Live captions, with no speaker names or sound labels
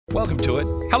Welcome to it.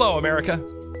 Hello, America.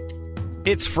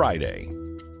 It's Friday.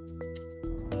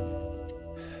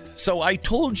 So I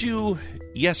told you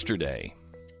yesterday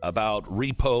about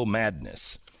repo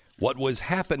madness, what was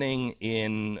happening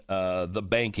in the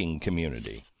banking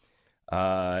community.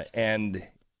 And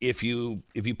if you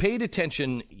paid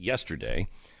attention yesterday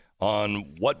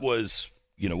on what was,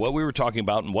 what we were talking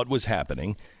about and what was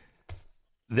happening,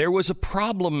 there was a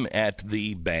problem at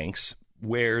the banks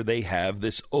where they have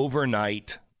this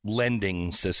overnight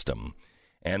lending system.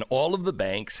 And all of the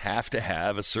banks have to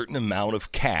have a certain amount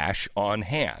of cash on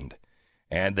hand.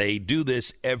 And they do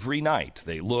this every night.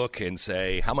 They look and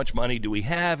say, how much money do we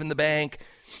have in the bank?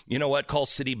 You know what? Call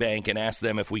Citibank and ask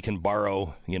them if we can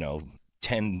borrow,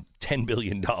 $10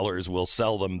 billion. We'll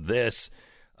sell them this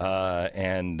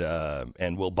and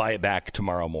we'll buy it back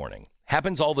tomorrow morning.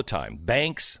 Happens all the time.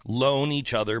 Banks loan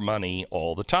each other money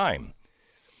all the time.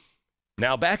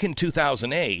 Now, back in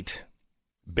 2008,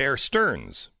 Bear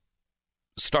Stearns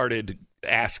started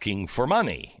asking for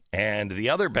money, and the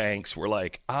other banks were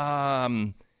like,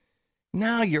 no,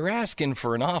 you're asking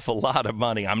for an awful lot of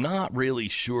money. I'm not really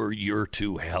sure you're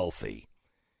too healthy.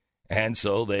 And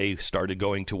so they started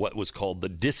going to what was called the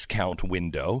discount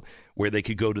window, where they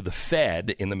could go to the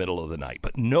Fed in the middle of the night.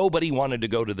 But nobody wanted to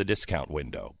go to the discount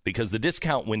window because the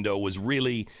discount window was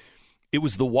really, it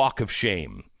was the walk of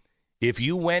shame. If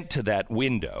you went to that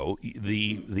window,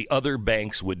 the other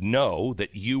banks would know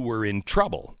that you were in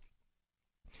trouble.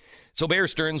 So Bear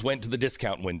Stearns went to the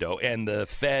discount window, and the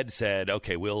Fed said,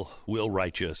 "Okay, we'll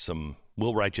write you some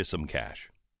cash,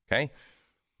 okay,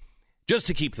 just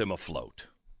to keep them afloat,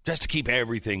 just to keep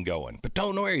everything going. But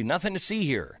don't worry, nothing to see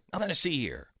here, nothing to see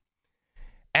here."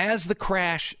 As the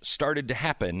crash started to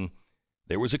happen,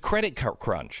 there was a credit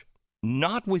crunch,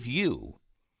 not with you.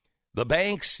 The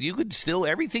banks, you could still,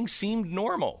 everything seemed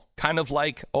normal, kind of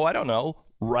like,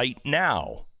 right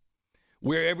now,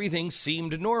 where everything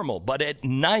seemed normal. But at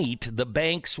night, the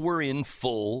banks were in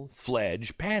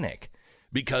full-fledged panic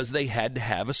because they had to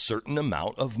have a certain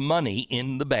amount of money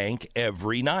in the bank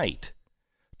every night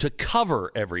to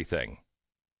cover everything.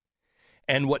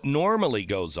 And what normally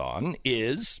goes on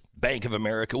is Bank of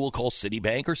America will call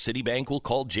Citibank, or Citibank will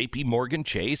call JP Morgan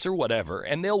Chase or whatever,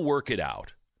 and they'll work it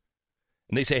out.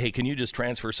 And they say, hey, can you just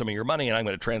transfer some of your money, and I'm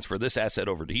going to transfer this asset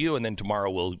over to you, and then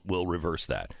tomorrow we'll reverse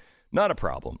that. Not a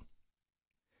problem.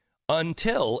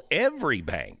 Until every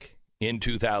bank in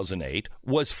 2008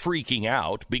 was freaking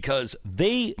out because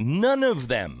none of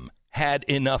them had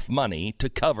enough money to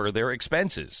cover their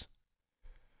expenses.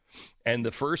 And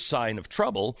the first sign of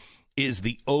trouble is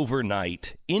the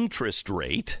overnight interest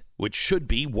rate, which should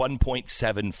be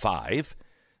 1.75.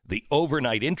 The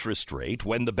overnight interest rate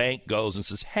when the bank goes and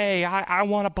says, hey, I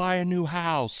want to buy a new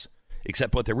house.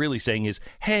 Except what they're really saying is,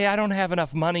 hey, I don't have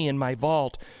enough money in my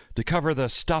vault to cover the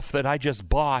stuff that I just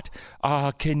bought.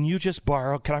 Can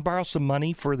I borrow some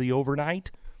money for the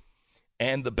overnight?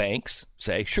 And the banks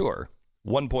say, sure,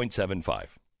 1.75.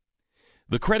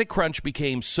 The credit crunch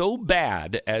became so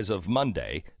bad as of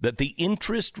Monday that the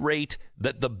interest rate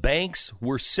that the banks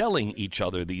were selling each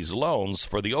other these loans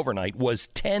for the overnight was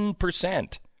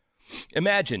 10%.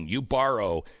 Imagine you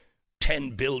borrow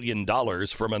 $10 billion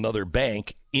from another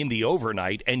bank in the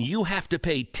overnight, and you have to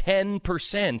pay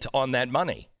 10% on that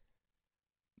money.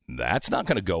 That's not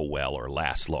going to go well or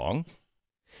last long.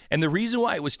 And the reason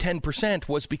why it was 10%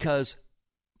 was because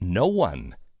no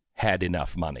one had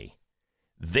enough money.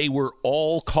 They were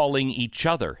all calling each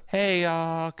other. Hey,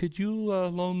 could you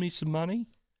loan me some money?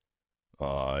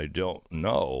 I don't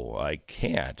know. I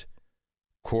can't.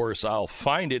 Of course, I'll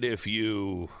find it if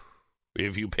you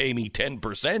pay me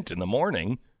 10% in the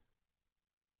morning.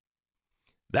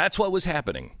 That's what was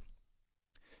happening.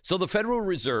 So the Federal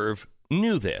Reserve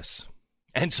knew this.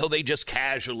 And so they just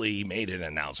casually made an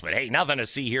announcement. Hey, nothing to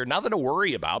see here, nothing to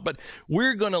worry about, but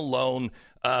we're going to loan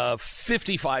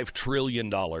 $55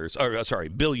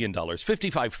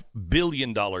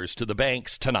 billion to the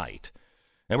banks tonight.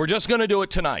 And we're just going to do it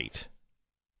tonight.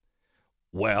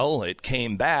 Well, it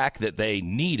came back that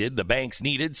the banks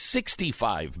needed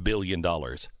 $65 billion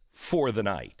for the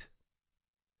night.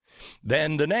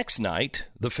 Then the next night,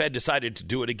 the Fed decided to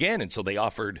do it again, and so they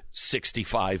offered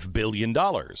 $65 billion.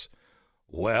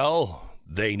 Well,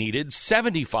 they needed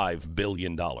 $75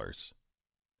 billion.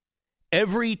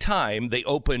 Every time they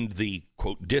opened the,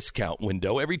 quote, discount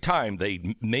window, every time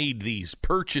they made these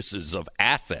purchases of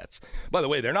assets. By the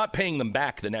way, they're not paying them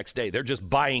back the next day. They're just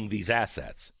buying these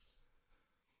assets.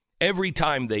 Every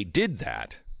time they did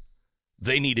that,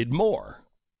 they needed more.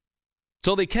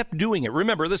 So they kept doing it.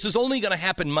 Remember, this is only going to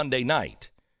happen Monday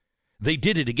night. They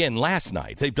did it again last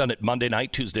night. They've done it Monday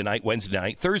night, Tuesday night, Wednesday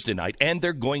night, Thursday night, and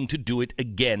they're going to do it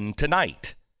again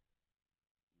tonight.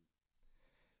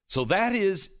 So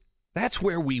that's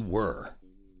where we were.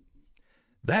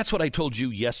 That's what I told you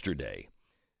yesterday.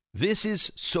 This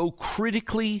is so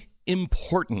critically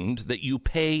important that you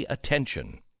pay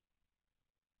attention.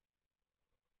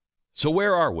 So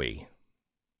where are we?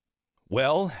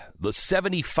 Well, the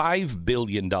 $75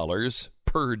 billion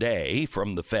per day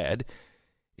from the Fed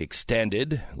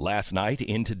extended last night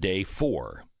into day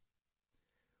 4.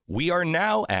 We are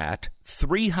now at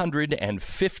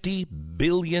 $350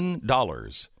 billion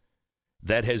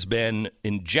that has been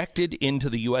injected into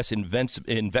the U.S.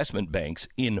 investment banks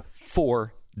in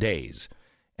 4 days,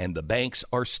 and the banks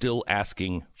are still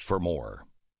asking for more.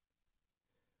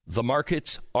 The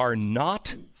markets are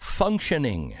not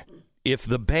functioning. If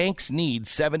the banks need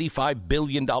 $75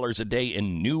 billion a day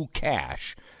in new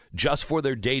cash just for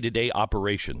their day-to-day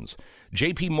operations,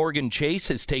 J.P. Morgan Chase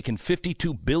has taken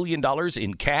 $52 billion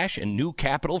in cash and new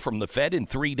capital from the Fed in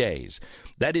 3 days.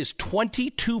 That is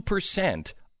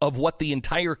 22% of what the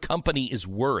entire company is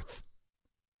worth.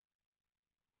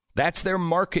 That's their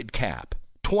market cap,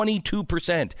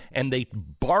 22%, and they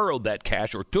borrowed that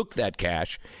cash or took that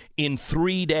cash in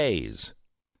 3 days.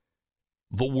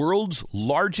 The world's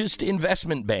largest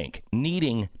investment bank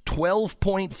needing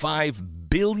 $12.5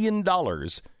 billion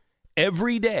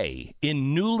every day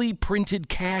in newly printed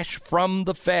cash from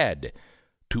the Fed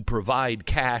to provide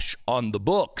cash on the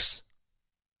books.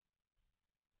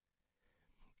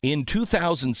 In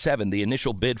 2007, the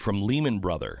initial bid from Lehman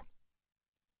Brothers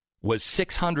was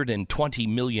 $620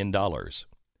 million.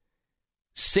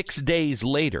 6 days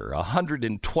later, a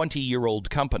 120-year-old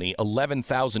company,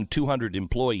 11,200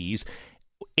 employees,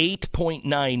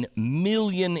 8.9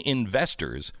 million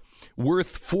investors,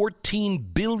 worth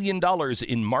 $14 billion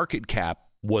in market cap,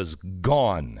 was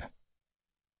gone.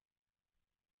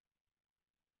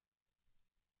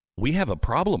 We have a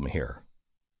problem here.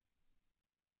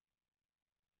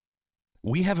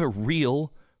 We have a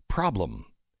real problem.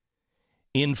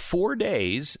 In 4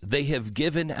 days, they have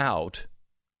given out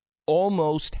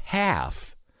almost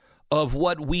half of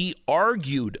what we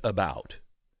argued about.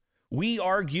 We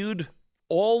argued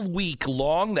all week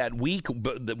long, that week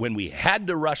when we had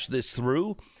to rush this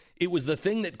through. It was the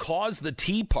thing that caused the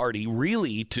Tea Party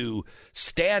really to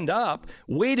stand up.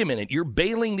 Wait a minute, you're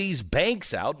bailing these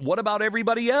banks out. What about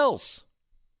everybody else?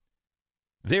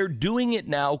 They're doing it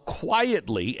now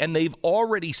quietly, and they've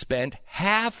already spent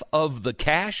half of the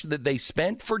cash that they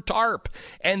spent for TARP,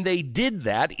 and they did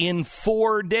that in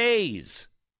 4 days.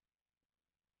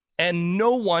 And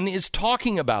no one is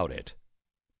talking about it.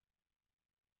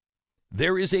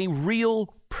 There is a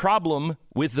real problem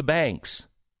with the banks.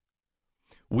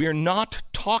 We're not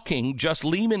talking just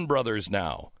Lehman Brothers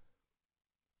now.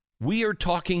 We are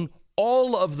talking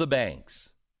all of the banks.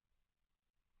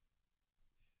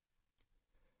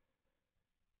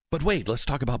 But wait, let's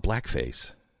talk about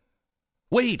blackface.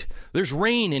 Wait, there's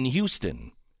rain in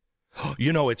Houston.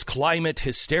 You know, it's climate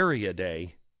hysteria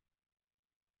day.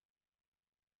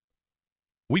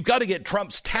 We've got to get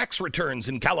Trump's tax returns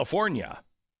in California.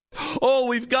 Oh,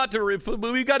 we've got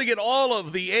to get all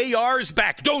of the ARs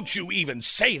back. Don't you even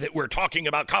say that we're talking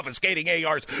about confiscating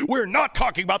ARs. We're not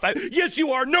talking about that. Yes,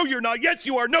 you are. No, you're not. Yes,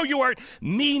 you are. No, you aren't.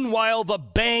 Meanwhile, the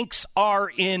banks are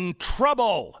in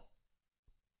trouble.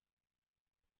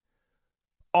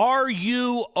 Are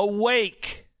you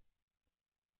awake?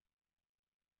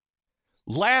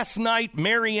 Last night,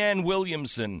 Marianne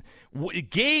Williamson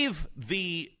gave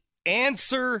the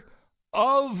answer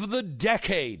of the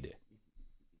decade.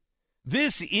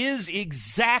 This is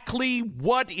exactly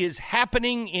what is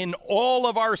happening in all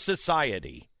of our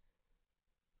society.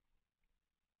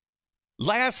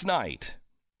 Last night,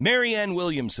 Marianne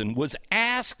Williamson was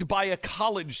asked by a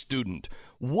college student,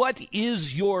 "What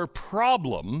is your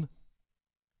problem?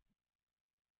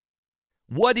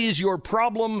 What is your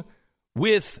problem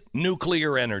with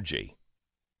nuclear energy?"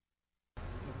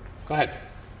 Go ahead.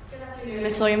 Good afternoon,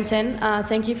 Ms. Williamson.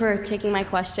 Thank you for taking my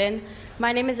question.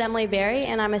 My name is Emily Berry,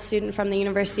 and I'm a student from the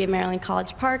University of Maryland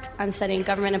College Park. I'm studying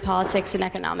government and politics and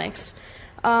economics.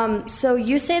 So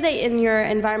you say that in your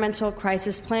environmental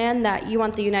crisis plan that you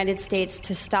want the United States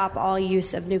to stop all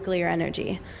use of nuclear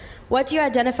energy. What do you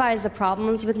identify as the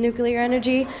problems with nuclear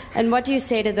energy, and what do you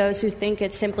say to those who think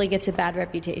it simply gets a bad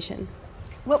reputation?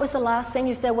 What was the last thing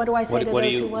you said? What do I say to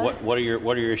those who what are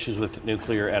your issues with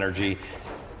nuclear energy?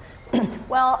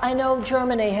 Well, I know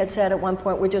Germany had said at one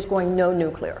point, we're just going no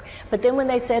nuclear. But then when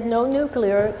they said no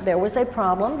nuclear, there was a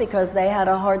problem because they had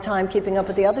a hard time keeping up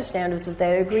with the other standards that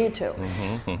they agreed to.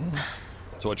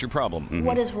 So what's your problem? Mm-hmm.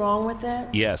 What is wrong with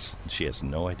that? Yes. She has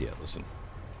no idea. Listen.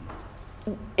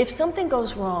 If something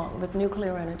goes wrong with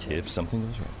nuclear energy. If something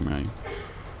goes wrong. Right.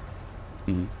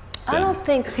 Mm-hmm. I don't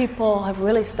think people have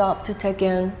really stopped to take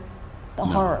in the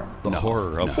horror. The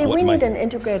horror of See, what we might... need an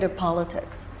integrated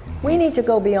politics. Mm-hmm. We need to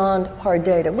go beyond hard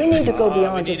data. We need to go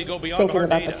beyond just thinking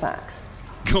about the facts.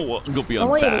 Go beyond I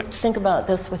want facts. you to think about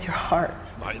this with your heart.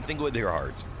 I think with your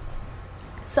heart.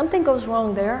 Something goes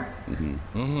wrong there. Mm-hmm.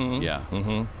 Mm-hmm. Yeah.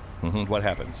 Mm-hmm. Mm-hmm. What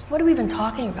happens? What are we even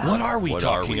talking about? What are we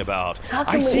talking about? How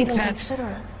can we even consider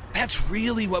it? That's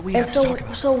really what we have to talk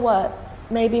about. So what?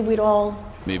 Maybe we'd all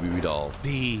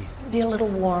be a little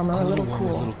warmer, a little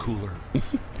cool. A little cooler.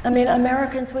 I mean,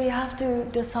 Americans, we have to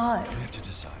decide. We have to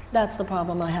decide. That's the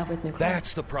problem I have with nuclear.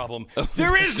 That's the problem.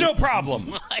 There is no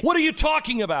problem. What are you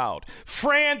talking about?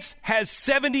 France has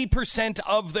 70%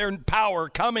 of their power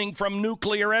coming from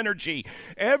nuclear energy.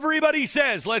 Everybody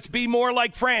says, let's be more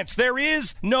like France. There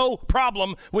is no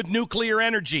problem with nuclear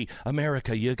energy.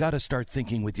 America, you got to start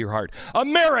thinking with your heart.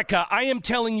 America, I am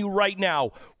telling you right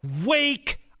now,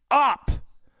 wake up.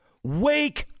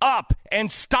 Wake up and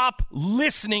stop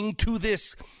listening to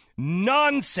this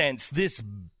nonsense, this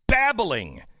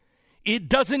babbling. It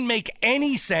doesn't make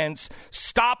any sense.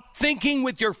 Stop thinking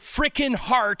with your frickin'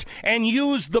 heart and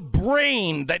use the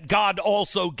brain that God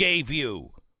also gave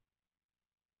you.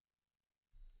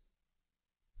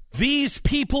 These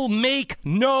people make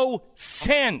no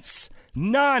sense.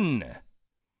 None.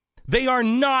 They're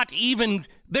not even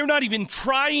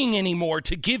trying anymore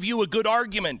to give you a good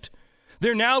argument.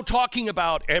 They're now talking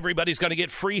about everybody's going to get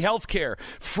free health care,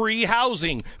 free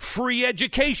housing, free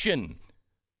education.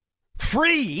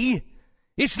 Free?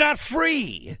 It's not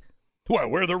free. Well,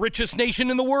 we're the richest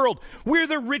nation in the world. We're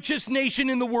the richest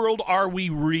nation in the world. Are we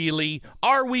really?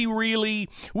 Are we really?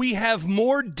 We have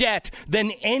more debt than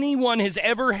anyone has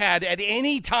ever had at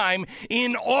any time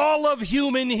in all of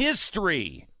human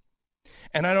history.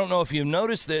 And I don't know if you've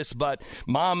noticed this, but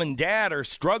mom and dad are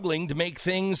struggling to make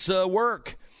things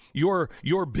work.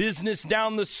 Your business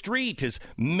down the street is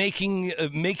making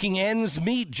ends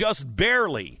meet just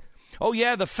barely. Oh,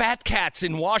 yeah, the fat cats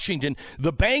in Washington,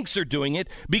 the banks are doing it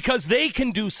because they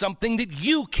can do something that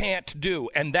you can't do,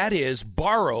 and that is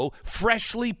borrow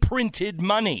freshly printed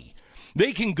money.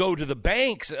 They can go to the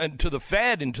banks and to the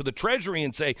Fed and to the Treasury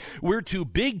and say, we're too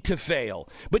big to fail.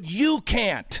 But you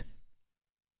can't.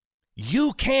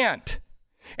 You can't.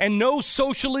 And no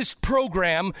socialist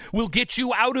program will get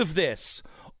you out of this.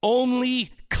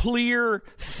 Only clear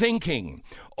thinking,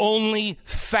 only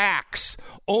facts,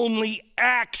 only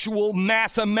actual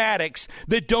mathematics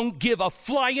that don't give a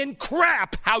flying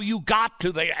crap how you got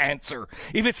to the answer.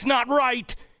 If it's not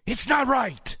right, it's not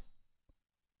right.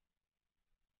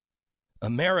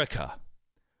 America,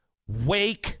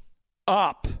 wake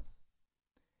up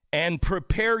and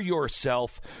prepare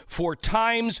yourself for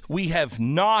times we have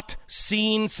not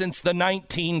seen since the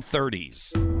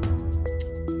 1930s.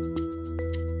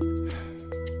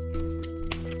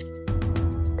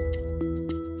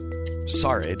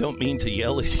 Sorry, I don't mean to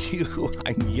yell at you.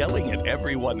 I'm yelling at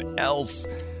everyone else.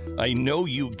 I know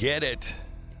you get it.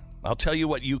 I'll tell you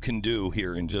what you can do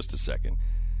here in just a second.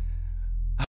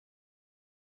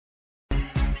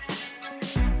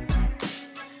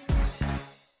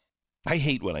 I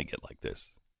hate when I get like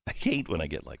this.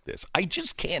 I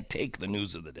just can't take the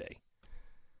news of the day.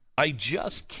 I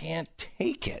just can't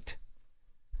take it.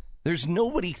 There's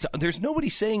nobody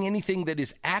saying anything that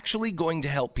is actually going to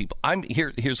help people.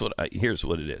 Here's what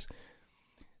it is.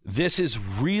 This is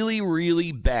really,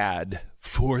 really bad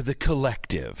for the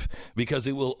collective because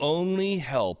it will only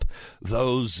help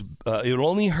those. It will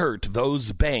only hurt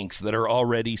those banks that are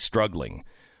already struggling.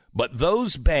 But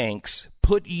those banks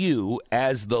put you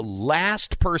as the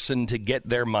last person to get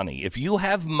their money. If you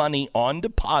have money on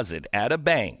deposit at a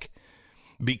bank.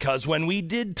 Because when we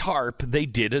did TARP, they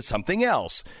did something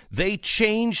else. They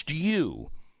changed you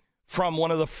from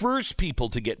one of the first people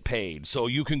to get paid. So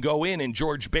you can go in and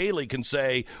George Bailey can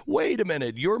say, wait a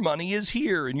minute, your money is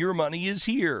here and your money is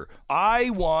here.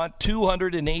 I want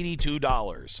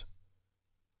 $282.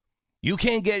 You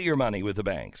can't get your money with the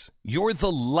banks. You're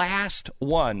the last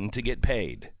one to get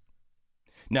paid.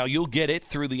 Now, you'll get it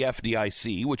through the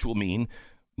FDIC, which will mean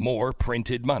more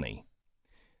printed money.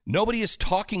 Nobody is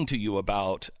talking to you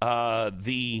about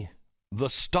the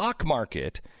stock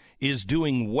market is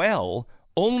doing well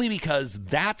only because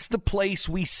that's the place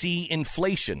we see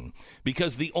inflation,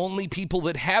 because the only people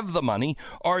that have the money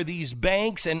are these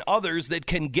banks and others that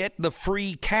can get the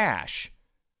free cash.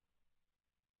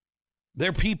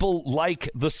 They're people like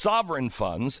the sovereign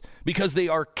funds because they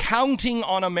are counting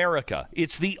on America.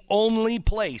 It's the only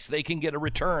place they can get a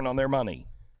return on their money.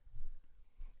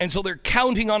 And so they're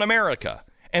counting on America.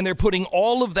 And they're putting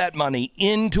all of that money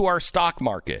into our stock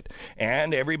market.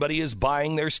 And everybody is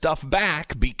buying their stuff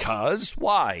back because,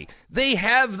 why? They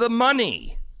have the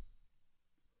money.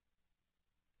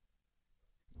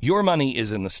 Your money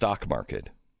is in the stock market.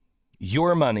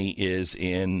 Your money is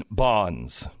in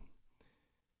bonds.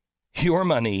 Your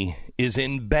money is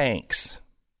in banks.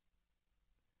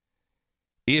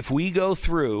 If we go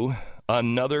through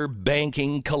another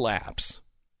banking collapse,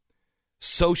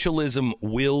 socialism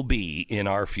will be in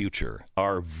our future,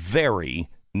 our very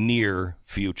near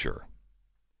future.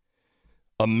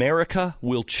 America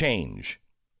will change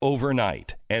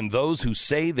overnight, and those who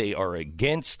say they are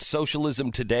against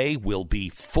socialism today will be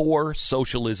for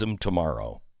socialism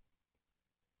tomorrow.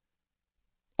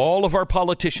 All of our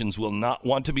politicians will not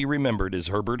want to be remembered as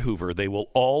Herbert Hoover. They will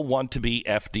all want to be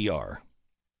FDR.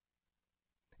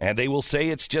 And they will say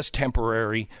it's just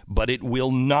temporary, but it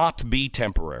will not be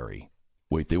temporary.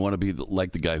 Wait, they want to be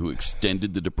like the guy who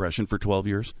extended the Depression for 12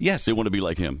 years? Yes. They want to be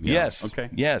like him? Yeah. Yes. Okay.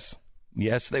 Yes.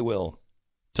 Yes, they will.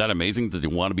 Is that amazing that they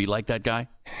want to be like that guy?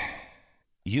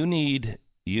 You need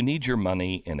your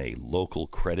money in a local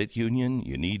credit union.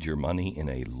 You need your money in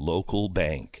a local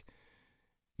bank.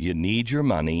 You need your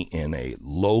money in a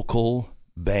local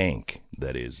bank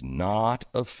that is not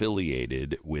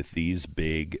affiliated with these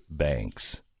big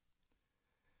banks.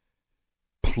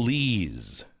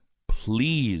 Please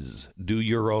do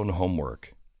your own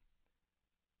homework.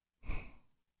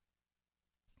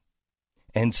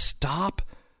 And stop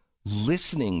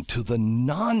listening to the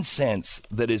nonsense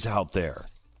that is out there.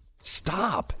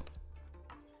 Stop.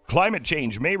 Climate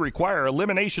change may require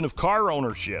elimination of car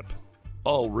ownership.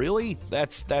 Oh, really?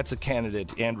 That's a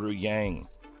candidate, Andrew Yang.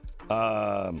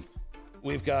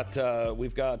 We've got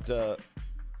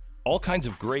all kinds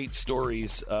of great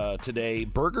stories today.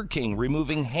 Burger King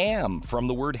removing ham from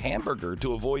the word hamburger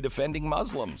to avoid offending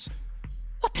Muslims.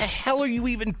 What the hell are you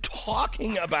even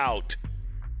talking about?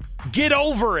 Get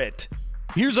over it.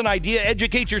 Here's an idea.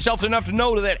 Educate yourself enough to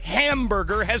know that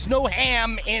hamburger has no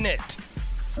ham in it.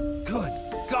 Good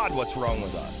God, what's wrong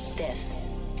with us? This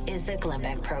is the Glenn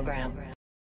Beck Program.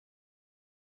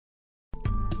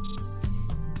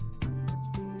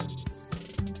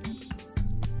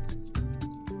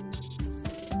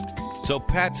 So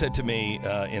Pat said to me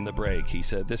in the break, he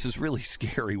said, this is really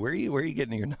scary. Where are you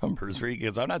getting your numbers?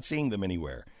 Because I'm not seeing them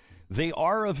anywhere. They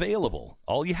are available.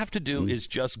 All you have to do is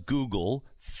just Google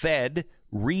Fed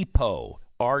Repo,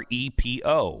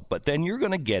 R-E-P-O. But then you're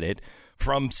going to get it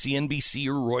from CNBC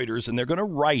or Reuters, and they're going to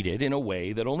write it in a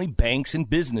way that only banks and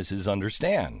businesses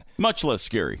understand. Much less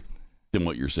scary than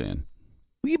what you're saying.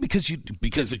 Well, yeah, because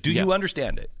you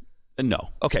understand it? No.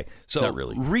 Okay, so not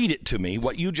really. Read it to me,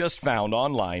 what you just found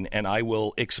online, and I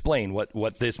will explain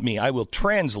what this means. I will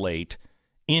translate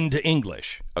into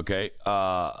English. Okay.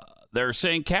 They're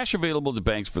saying cash available to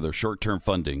banks for their short-term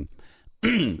funding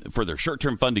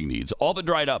needs all but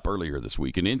dried up earlier this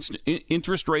week, and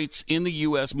interest rates in the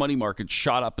U.S. money market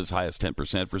shot up as high as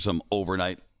 10% for some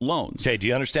overnight loans. Okay, do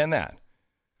you understand that?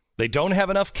 They don't have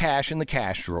enough cash in the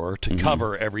cash drawer to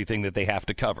cover everything that they have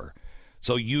to cover.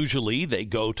 So usually they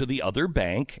go to the other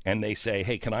bank and they say,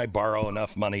 hey, can I borrow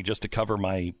enough money just to cover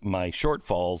my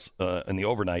shortfalls in the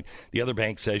overnight? The other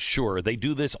bank says, sure. They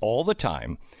do this all the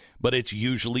time, but it's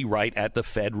usually right at the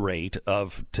Fed rate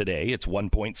of today. It's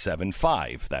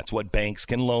 1.75. That's what banks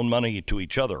can loan money to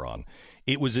each other on.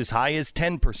 It was as high as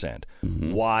 10%.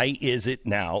 Why is it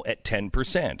now at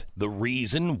 10%? The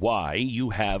reason why you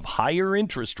have higher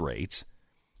interest rates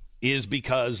is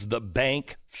because the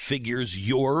bank figures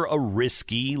you're a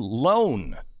risky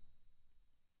loan.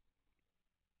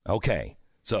 Okay,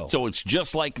 so it's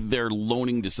just like they're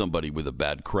loaning to somebody with a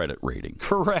bad credit rating.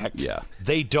 Correct. Yeah.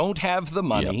 They don't have the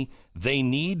money. Yep. They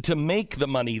need to make the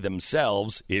money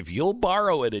themselves. If you'll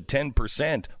borrow it at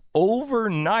 10%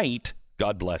 overnight,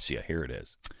 God bless you. Here it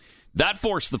is. That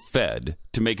forced the Fed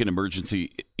to make an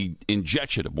emergency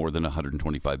injection of more than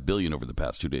 $125 billion over the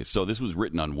past 2 days. So this was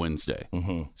written on Wednesday.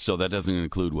 So that doesn't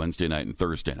include Wednesday night and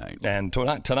Thursday night. And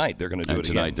tonight they're going to do it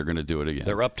again. Tonight they're going to do it again.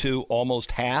 They're up to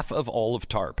almost half of all of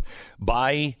TARP.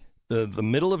 By the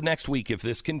middle of next week, if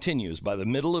this continues, by the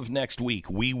middle of next week,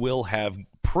 we will have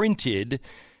printed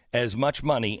as much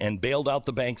money and bailed out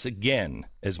the banks again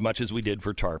as much as we did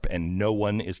for TARP, and no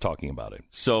one is talking about it.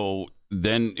 So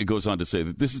then it goes on to say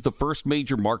that this is the first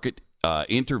major market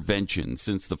intervention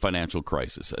since the financial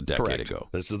crisis a decade ago.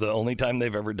 This is the only time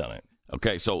they've ever done it.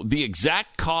 Okay, so the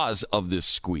exact cause of this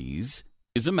squeeze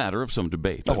is a matter of some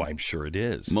debate. Oh, I'm sure it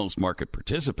is. Most market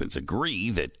participants agree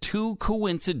that two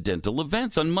coincidental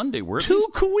events on Monday were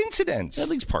coincidence, at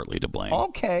least partly to blame.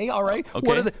 Okay, all right.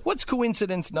 Okay. What's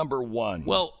coincidence number one?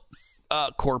 Well,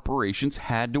 corporations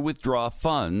had to withdraw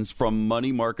funds from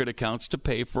money market accounts to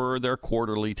pay for their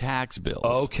quarterly tax bills.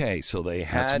 Okay, so they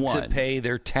had to pay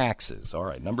their taxes. All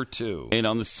right, number 2. And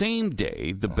on the same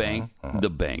day, the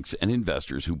banks and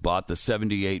investors who bought the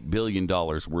 $78 billion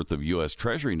worth of U.S.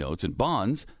 Treasury notes and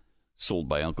bonds sold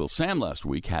by Uncle Sam last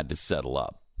week had to settle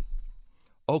up.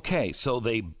 Okay, so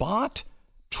they bought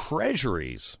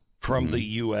treasuries from the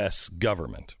U.S.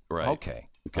 government. Right. Okay.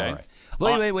 All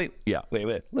right. Wait. Yeah.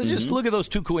 Wait. Let's just look at those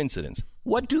 2 coincidences.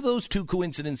 What do those 2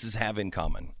 coincidences have in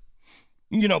common?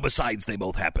 Besides they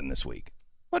both happened this week.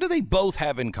 What do they both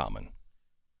have in common?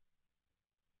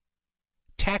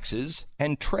 Taxes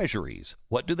and treasuries.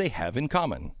 What do they have in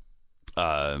common?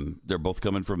 They're both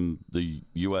coming from the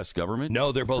U.S. government?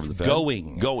 No, they're both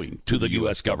going to the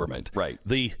U.S. government. Right.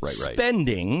 The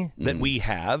spending that we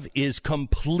have is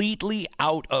completely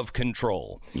out of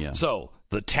control. Yeah. So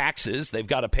the taxes, they've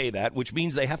got to pay that, which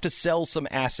means they have to sell some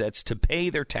assets to pay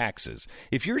their taxes.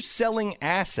 If you're selling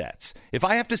assets, if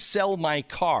I have to sell my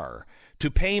car to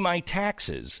pay my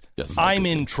taxes, I'm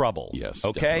in trouble. Yes,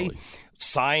 okay? definitely.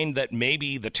 Sign that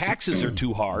maybe the taxes are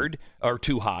too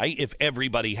high. If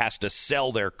everybody has to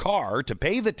sell their car to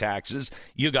pay the taxes,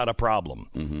 you got a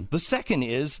problem. The second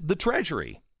is the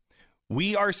Treasury.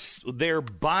 They're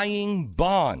buying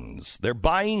bonds. They're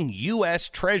buying U.S.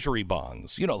 Treasury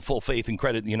bonds, full faith and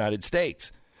credit in the United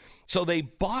States. So they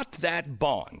bought that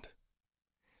bond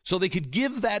so they could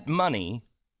give that money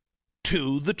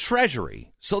to the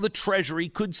Treasury, so the Treasury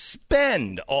could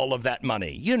spend all of that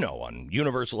money, on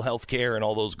universal health care and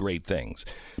all those great things.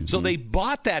 So they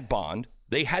bought that bond.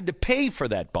 They had to pay for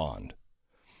that bond.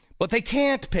 But they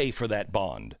can't pay for that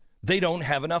bond. They don't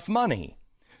have enough money.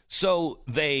 So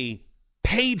they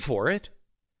paid for it.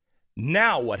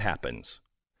 Now what happens?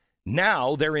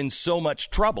 Now they're in so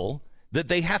much trouble that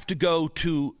they have to go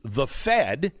to the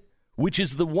Fed, which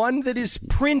is the one that is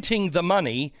printing the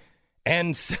money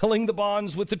and selling the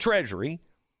bonds with the Treasury.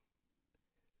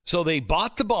 So they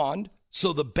bought the bond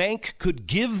so the bank could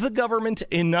give the government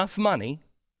enough money,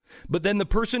 but then the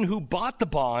person who bought the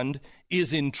bond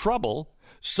is in trouble,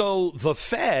 so the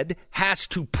Fed has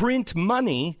to print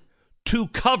money to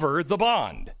cover the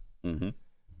bond.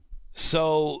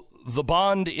 So the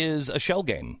bond is a shell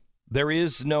game. There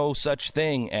is no such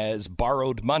thing as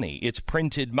borrowed money. It's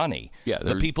printed money. Yeah,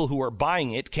 the people who are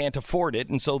buying it can't afford it,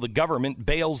 and so the government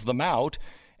bails them out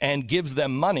and gives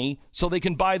them money so they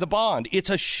can buy the bond. It's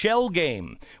a shell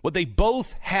game. What they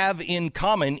both have in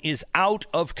common is out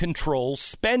of control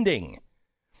spending.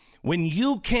 When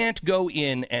you can't go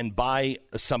in and buy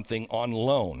something on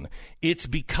loan, it's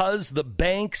because the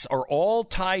banks are all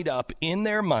tied up in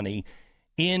their money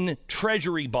in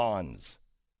treasury bonds.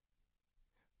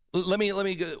 Let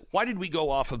me go. Why did we go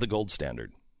off of the gold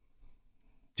standard?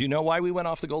 Do you know why we went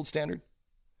off the gold standard?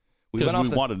 Because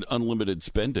we wanted unlimited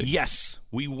spending. Yes,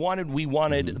 we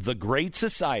wanted the Great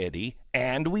Society,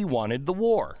 and we wanted the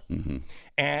war.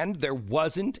 And there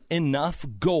wasn't enough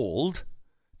gold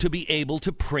to be able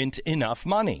to print enough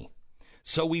money.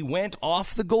 So we went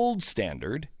off the gold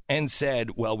standard and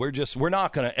said, well, we're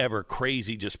not going to ever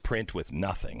crazy just print with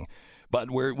nothing. But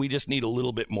we just need a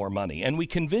little bit more money. And we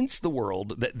convinced the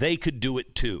world that they could do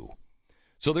it too.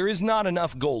 So there is not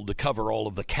enough gold to cover all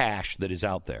of the cash that is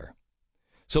out there.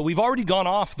 So we've already gone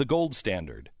off the gold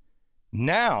standard.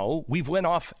 Now we've went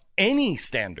off any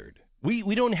standard. We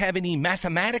don't have any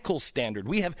mathematical standard.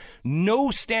 We have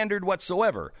no standard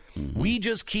whatsoever. We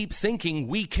just keep thinking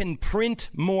we can print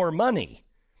more money.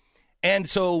 And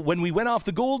so when we went off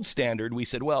the gold standard, we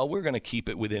said, well, we're going to keep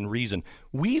it within reason.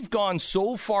 We've gone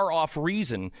so far off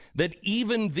reason that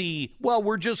even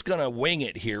we're just going to wing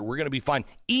it here. We're going to be fine.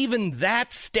 Even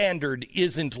that standard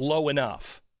isn't low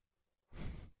enough.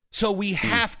 So we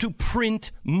have to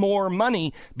print more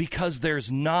money because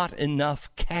there's not enough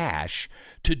cash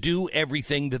to do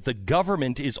everything that the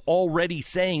government is already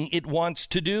saying it wants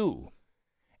to do.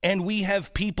 And we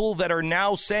have people that are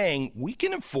now saying, we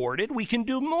can afford it, we can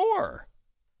do more.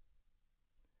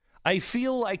 I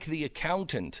feel like the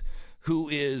accountant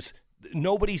who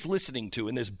nobody's listening to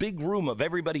in this big room of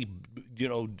everybody,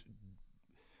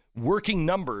 working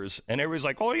numbers, and everybody's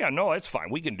like, oh, yeah, no, that's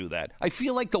fine, we can do that. I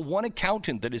feel like the one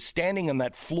accountant that is standing on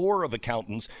that floor of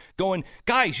accountants going,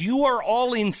 guys, you are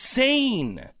all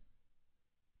insane.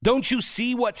 Don't you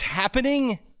see what's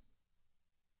happening?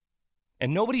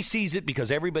 And nobody sees it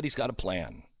because everybody's got a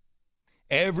plan.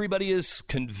 Everybody is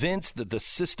convinced that the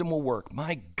system will work.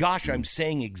 My gosh, I'm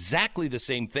saying exactly the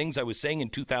same things I was saying in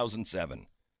 2007.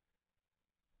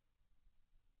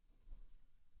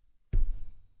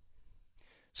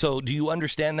 So do you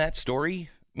understand that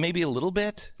story? Maybe a little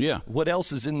bit? Yeah. What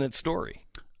else is in that story?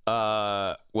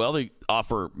 Well, they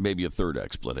offer maybe a third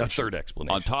explanation. A third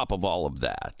explanation. On top of all of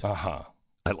that. Uh-huh.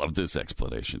 I love this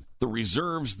explanation. The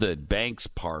reserves that banks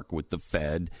park with the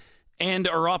Fed and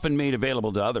are often made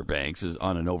available to other banks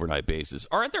on an overnight basis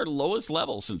are at their lowest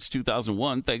level since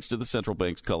 2001, thanks to the central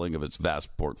bank's culling of its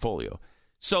vast portfolio.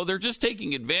 So they're just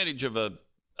taking advantage of a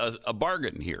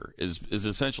bargain here, is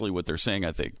essentially what they're saying,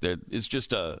 I think. It's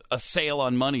just a sale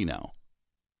on money now.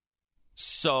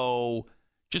 So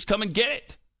just come and get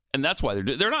it. And that's why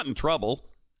they're not in trouble.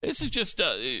 This is just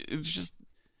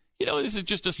this is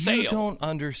just a sale. You don't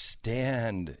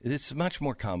understand. It's much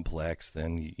more complex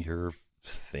than you're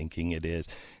thinking it is.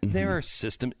 Mm-hmm. There are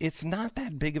systems. It's not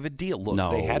that big of a deal. Look,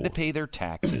 they had to pay their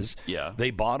taxes. Yeah. They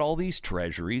bought all these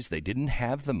treasuries. They didn't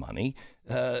have the money.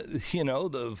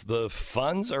 The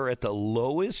funds are at the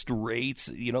lowest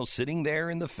rates, sitting there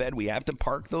in the Fed. We have to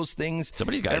park those things.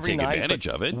 Somebody's got to take advantage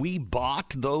of it. We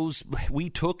bought those.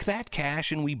 We took that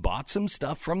cash and we bought some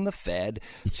stuff from the Fed.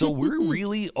 So we're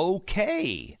really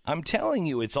okay. I'm telling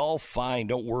you, it's all fine.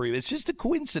 Don't worry. It's just a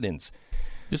coincidence.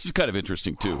 This is kind of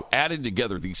interesting, too. Added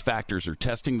together, these factors are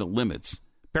testing the limits.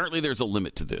 Apparently, there's a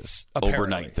limit to this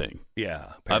overnight thing.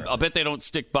 Yeah. I'll bet they don't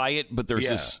stick by it, but there's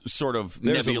this sort of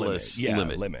nebulous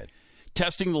limit.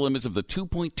 Testing the limits of the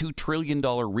 $2.2 trillion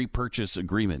repurchase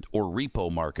agreement or repo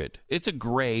market. It's a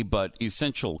gray but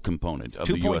essential component of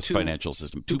the U.S. financial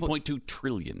system. $2.2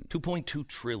 trillion. $2.2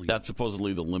 trillion. That's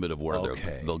supposedly the limit of where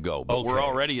they'll go. But we're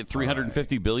already at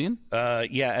 $350 billion?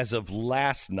 As of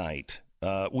last night.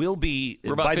 We'll be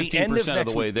we're about by 15% the end of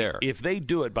the way there. If they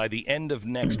do it by the end of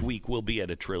next week, we'll be at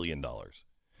 $1 trillion.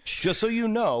 Just so you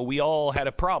know, we all had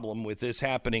a problem with this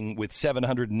happening with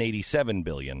 $787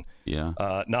 billion.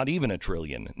 Yeah, not even $1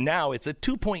 trillion. Now it's a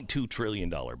 $2.2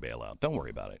 trillion bailout. Don't worry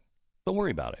about it. Don't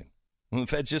worry about it. The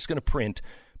Fed's just going to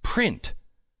print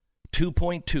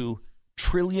 $2.2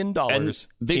 trillion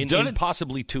in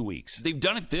possibly 2 weeks. They've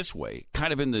done it this way,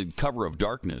 kind of in the cover of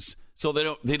darkness. So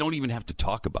they don't even have to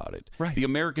talk about it. Right. The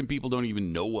American people don't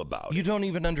even know about it. You don't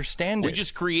even understand it. We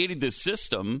just created this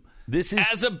system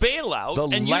as a bailout,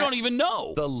 and you don't even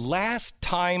know. The last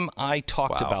time I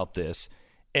talked about this,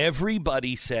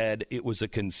 everybody said it was a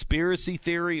conspiracy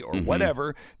theory or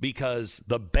whatever because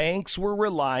the banks were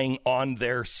relying on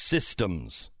their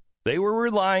systems. They were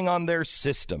relying on their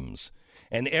systems.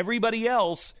 And everybody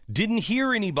else didn't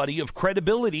hear anybody of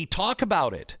credibility talk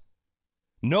about it.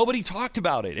 Nobody talked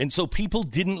about it, and so people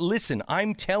didn't listen.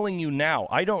 I'm telling you now,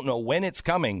 I don't know when it's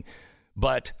coming,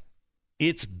 but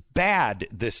it's bad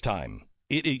this time.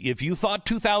 If you thought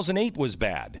 2008 was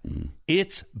bad,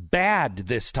 it's bad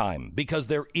this time because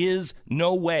there is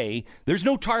no way. There's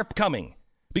no TARP coming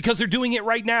because they're doing it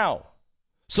right now.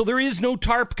 So there is no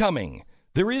TARP coming.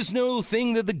 There is no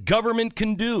thing that the government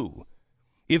can do.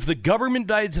 If the government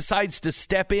decides to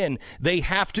step in, they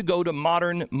have to go to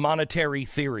modern monetary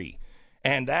theory.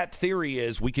 And that theory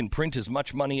is we can print as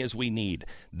much money as we need.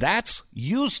 That's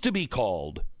used to be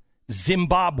called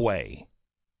Zimbabwe.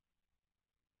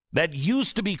 That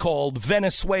used to be called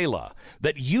Venezuela.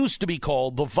 That used to be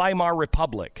called the Weimar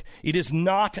Republic. It is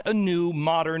not a new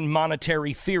modern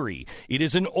monetary theory. It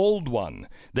is an old one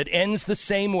that ends the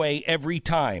same way every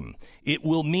time. It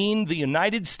will mean the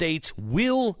United States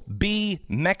will be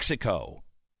Mexico.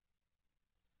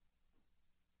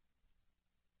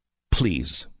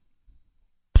 Please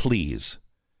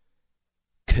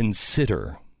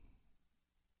consider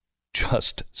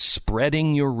just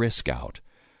spreading your risk out.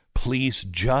 Please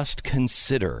just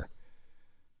consider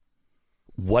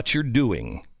what you're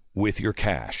doing with your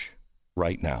cash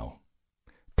right now.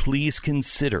 Please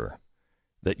consider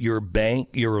that your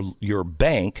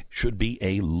bank should be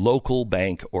a local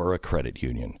bank or a credit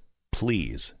union.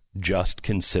 Please just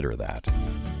consider that.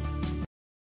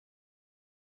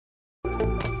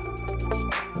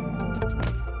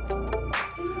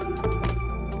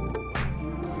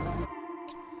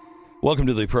 Welcome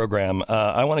to the program.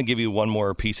 I want to give you one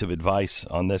more piece of advice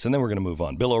on this, and then we're going to move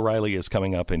on. Bill O'Reilly is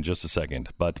coming up in just a second,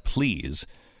 but please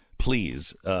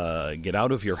get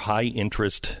out of your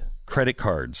high-interest credit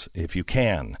cards if you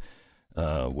can,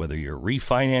 whether you're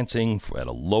refinancing at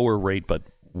a lower rate. But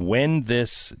when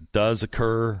this does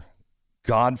occur,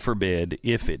 God forbid,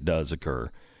 if it does occur,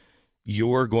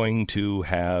 you're going to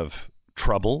have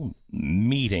trouble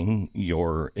meeting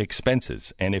your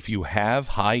expenses. And if you have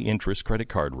high interest credit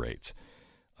card rates,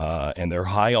 and they're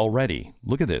high already,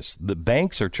 look at this. The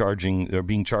banks they're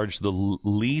being charged the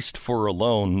least for a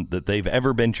loan that they've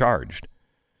ever been charged.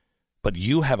 But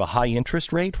you have a high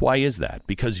interest rate? Why is that?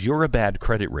 Because you're a bad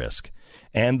credit risk.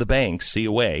 And the banks see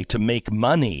a way to make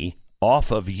money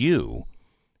off of you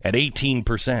at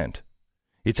 18%.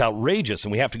 It's outrageous,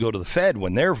 and we have to go to the Fed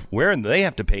when they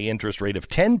have to pay interest rate of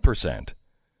 10%.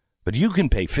 But you can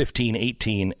pay 15,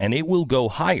 18, and it will go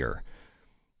higher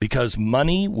because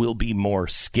money will be more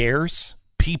scarce.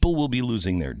 People will be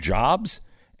losing their jobs,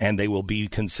 and they will be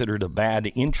considered a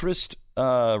bad interest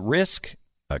risk,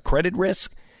 a credit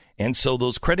risk. And so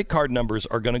those credit card numbers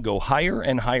are going to go higher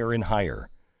and higher and higher.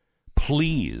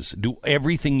 Please do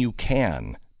everything you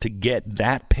can to get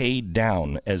that paid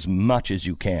down as much as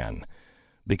you can,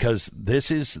 because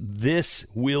this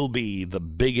will be the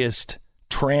biggest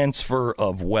transfer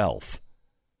of wealth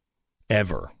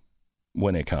ever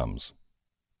when it comes.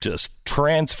 Just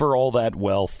transfer all that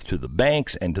wealth to the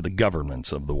banks and to the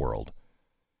governments of the world,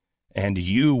 and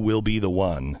you will be the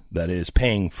one that is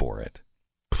paying for it.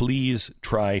 Please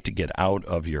try to get out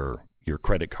of your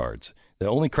credit cards. The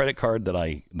only credit card that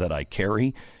I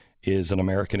carry is an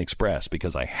American Express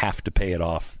because I have to pay it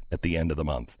off at the end of the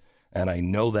month. And I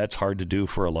know that's hard to do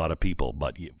for a lot of people,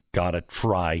 but you've got to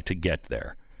try to get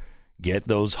there. Get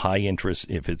those high interest.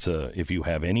 If you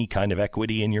have any kind of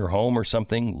equity in your home or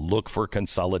something, look for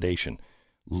consolidation.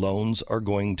 Loans are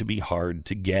going to be hard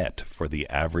to get for the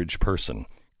average person.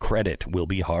 Credit will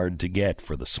be hard to get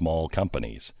for the small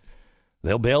companies.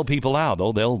 They'll bail people out.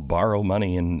 Oh, they'll borrow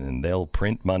money and they'll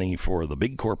print money for the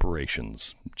big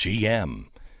corporations. GM.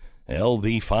 They'll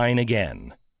be fine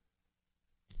again.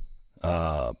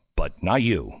 But not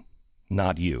you.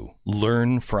 Not you.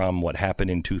 Learn from what happened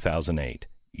in 2008.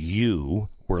 You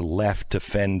were left to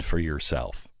fend for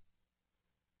yourself.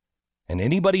 And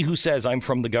anybody who says, I'm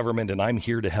from the government and I'm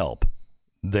here to help,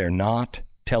 they're not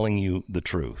telling you the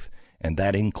truth. And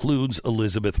that includes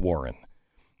Elizabeth Warren.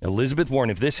 Elizabeth Warren,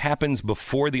 if this happens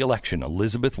before the election,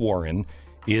 Elizabeth Warren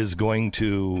is going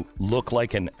to look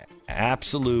like an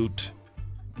absolute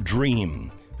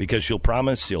dream because she'll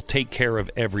promise she'll take care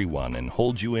of everyone and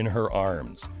hold you in her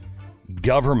arms.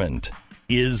 Government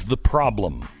is the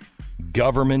problem.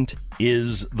 Government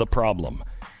is the problem.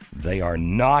 They are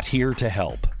not here to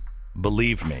help.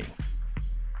 Believe me.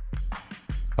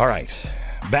 All right.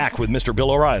 Back with Mr. Bill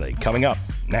O'Reilly coming up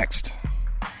next.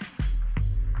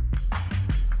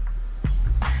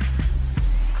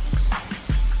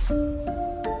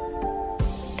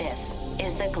 This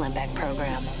is the Glenn Beck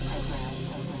Program.